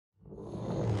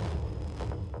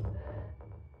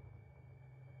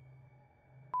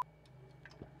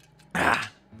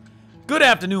Good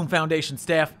afternoon, Foundation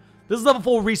staff. This is Level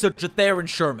 4 researcher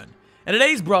TheeSherm, and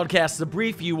today's broadcast is a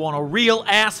brief view on a real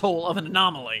asshole of an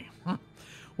anomaly.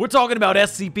 We're talking about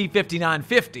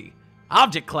SCP-5950,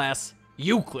 Object Class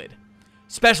Euclid,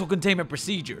 Special Containment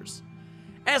Procedures.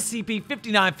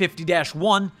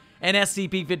 SCP-5950-1 and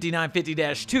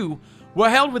SCP-5950-2 were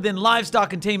held within Livestock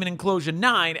Containment Enclosure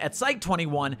 9 at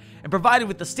Site-21 and provided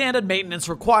with the standard maintenance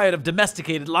required of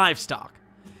domesticated livestock.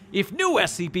 If new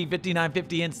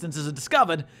SCP-5950 instances are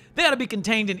discovered, they are to be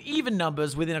contained in even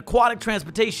numbers within aquatic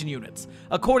transportation units,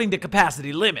 according to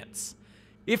capacity limits.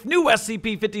 If new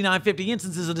SCP-5950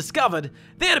 instances are discovered,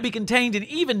 they are to be contained in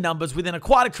even numbers within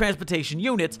aquatic transportation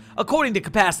units, according to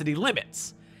capacity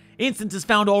limits. Instances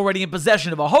found already in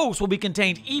possession of a host will be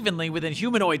contained evenly within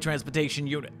humanoid transportation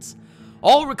units.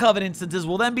 All recovered instances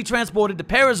will then be transported to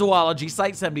Parazoology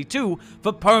Site-72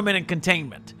 for permanent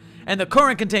containment, and the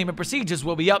current containment procedures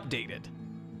will be updated.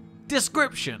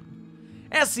 Description: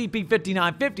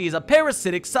 SCP-5950 is a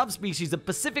parasitic subspecies of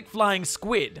Pacific flying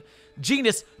squid,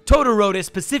 genus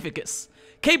Totorotus pacificus,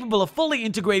 capable of fully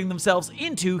integrating themselves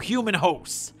into human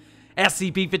hosts.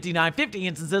 SCP-5950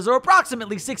 instances are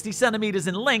approximately 60 centimeters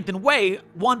in length and weigh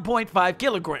 1.5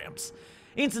 kilograms.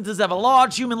 Instances have a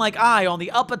large human-like eye on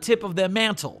the upper tip of their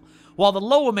mantle, while the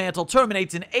lower mantle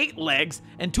terminates in 8 legs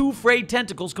and 2 frayed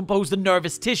tentacles composed of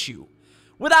nervous tissue.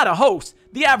 Without a host,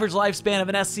 the average lifespan of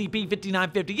an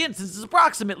SCP-5950 instance is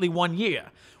approximately 1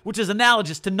 year, which is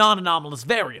analogous to non-anomalous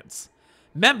variants.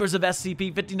 Members of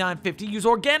SCP-5950 use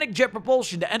organic jet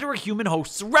propulsion to enter a human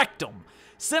host's rectum,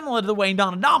 similar to the way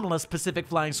non-anomalous Pacific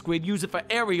flying squid use it for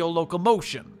aerial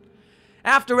locomotion.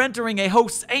 After entering a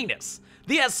host's anus,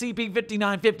 the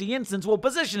SCP-5950 instance will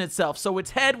position itself so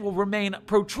its head will remain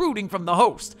protruding from the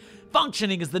host,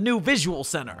 functioning as the new visual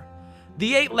center.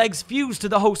 The 8 legs fuse to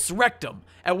the host's rectum,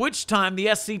 at which time the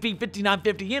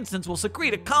SCP-5950 instance will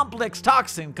secrete a complex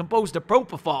toxin composed of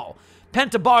propofol,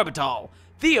 pentobarbital,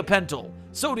 thiopental,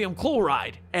 sodium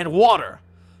chloride, and water.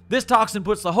 This toxin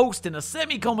puts the host in a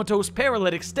semi-comatose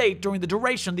paralytic state during the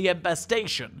duration of the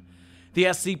infestation. The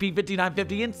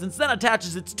SCP-5950 instance then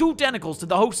attaches its 2 tentacles to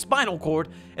the host's spinal cord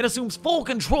and assumes full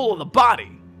control of the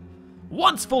body.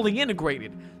 Once fully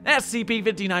integrated,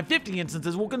 SCP-5950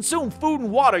 instances will consume food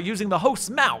and water using the host's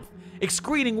mouth,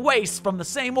 excreting waste from the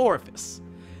same orifice.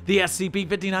 The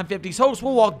SCP-5950's host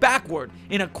will walk backward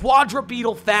in a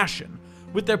quadrupedal fashion,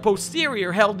 with their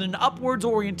posterior held in an upwards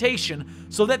orientation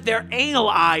so that their anal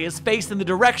eye is faced in the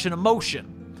direction of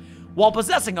motion. While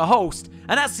possessing a host,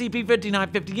 an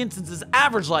SCP-5950 instance's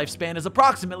average lifespan is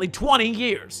approximately 20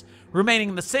 years, remaining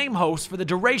in the same host for the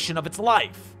duration of its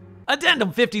life.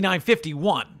 Addendum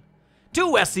 5951.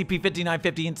 2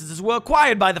 SCP-5950 instances were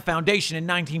acquired by the Foundation in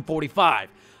 1945,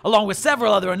 along with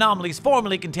several other anomalies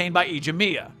formerly contained by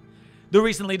Ijimiya. The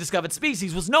recently discovered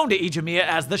species was known to Ijimiya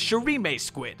as the Shirime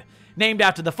squid, named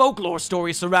after the folklore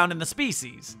stories surrounding the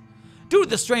species. Due to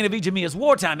the strain of Ijimiya's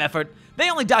wartime effort, they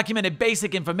only documented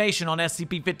basic information on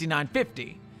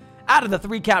SCP-5950. Out of the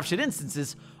 3 captured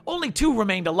instances, only 2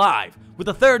 remained alive, with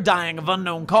the 3rd dying of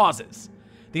unknown causes.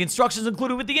 The instructions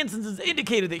included with the instances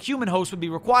indicated that human hosts would be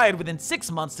required within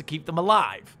 6 months to keep them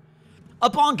alive.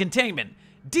 Upon containment,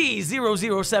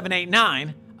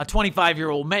 D-00789, a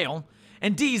 25-year-old male,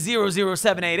 and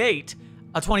D-00788,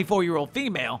 a 24-year-old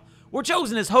female, were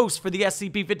chosen as hosts for the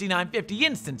SCP-5950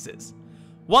 instances.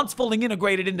 Once fully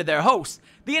integrated into their hosts,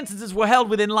 the instances were held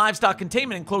within Livestock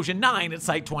Containment Enclosure 9 at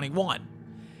Site-21.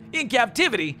 In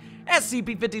captivity,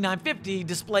 SCP-5950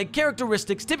 displayed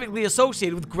characteristics typically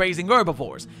associated with grazing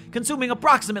herbivores, consuming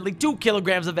approximately 2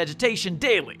 kilograms of vegetation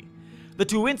daily. The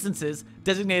 2 instances,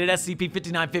 designated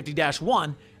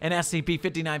SCP-5950-1 and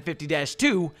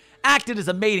SCP-5950-2, acted as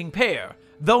a mating pair,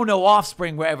 though no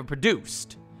offspring were ever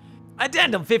produced.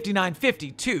 Addendum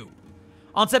 5952.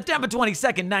 On September 22,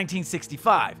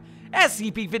 1965,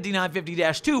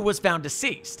 SCP-5950-2 was found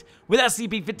deceased, with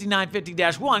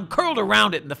SCP-5950-1 curled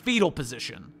around it in the fetal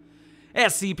position.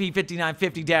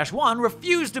 SCP-5950-1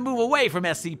 refused to move away from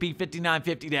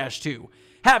SCP-5950-2,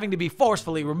 having to be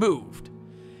forcefully removed.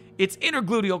 Its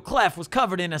intergluteal cleft was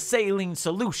covered in a saline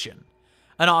solution.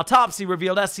 An autopsy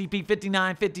revealed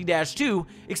SCP-5950-2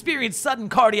 experienced sudden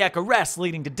cardiac arrest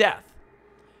leading to death.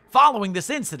 Following this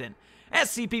incident,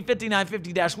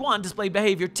 SCP-5950-1 displayed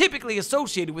behavior typically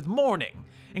associated with mourning,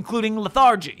 including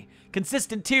lethargy,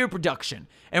 consistent tear production,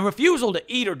 and refusal to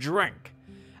eat or drink.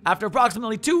 After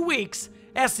approximately 2 weeks,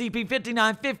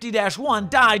 SCP-5950-1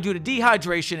 died due to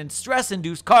dehydration and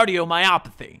stress-induced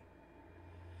cardiomyopathy.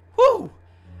 Whew!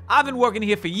 I've been working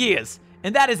here for years,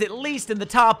 and that is at least in the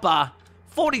top,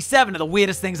 47 of the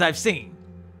weirdest things I've seen.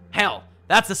 Hell,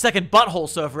 that's the second butthole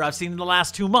surfer I've seen in the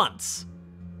last 2 months.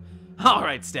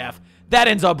 Alright, staff, that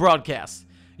ends our broadcast.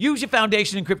 Use your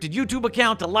Foundation Encrypted YouTube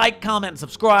account to like, comment, and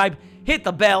subscribe, hit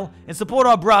the bell, and support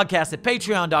our broadcast at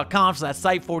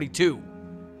patreon.com/site42.